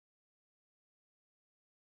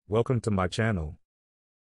Welcome to my channel.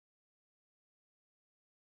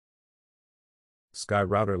 Sky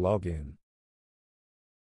Router Login.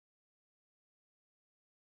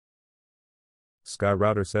 Sky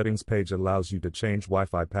Router settings page allows you to change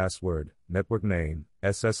Wi-Fi password, network name,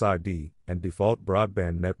 SSID, and default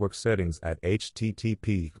broadband network settings at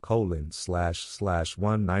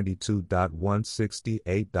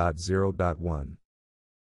http://192.168.0.1.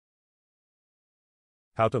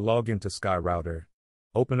 How to log into Sky Router.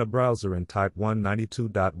 Open a browser and type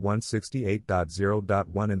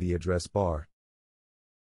 192.168.0.1 in the address bar.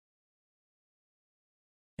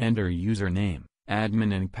 Enter username,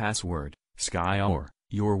 admin and password, Sky or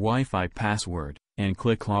your Wi-Fi password, and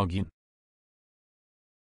click Login.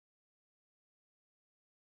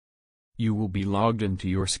 You will be logged into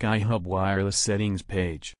your SkyHub wireless settings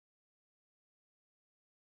page.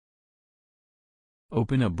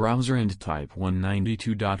 Open a browser and type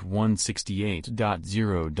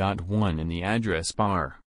 192.168.0.1 in the address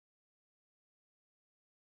bar.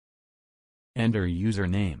 Enter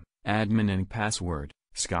username, admin and password,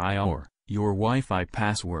 Sky or your Wi-Fi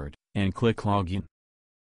password, and click Login.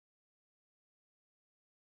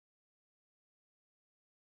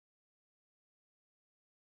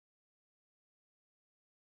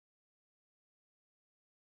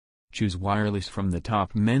 Choose Wireless from the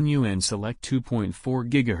top menu and select 2.4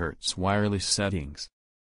 GHz wireless settings.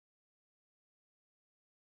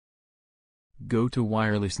 Go to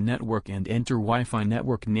Wireless Network and enter Wi-Fi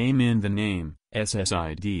network name in the Name,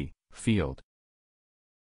 SSID, field.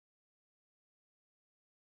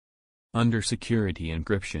 Under Security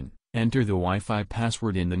Encryption, enter the Wi-Fi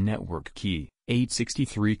password in the network key,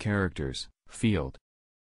 863 characters, field.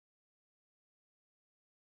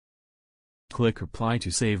 Click Apply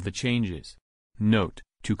to save the changes. Note,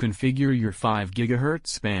 to configure your 5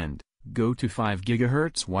 GHz band, go to 5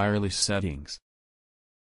 GHz wireless settings.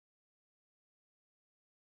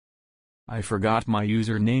 I forgot my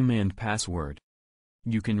username and password.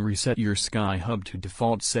 You can reset your SkyHub to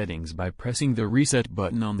default settings by pressing the reset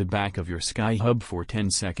button on the back of your SkyHub for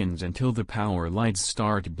 10 seconds until the power lights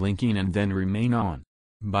start blinking and then remain on.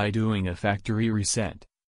 By doing a factory reset,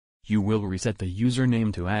 you will reset the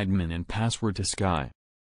username to admin and password to Sky.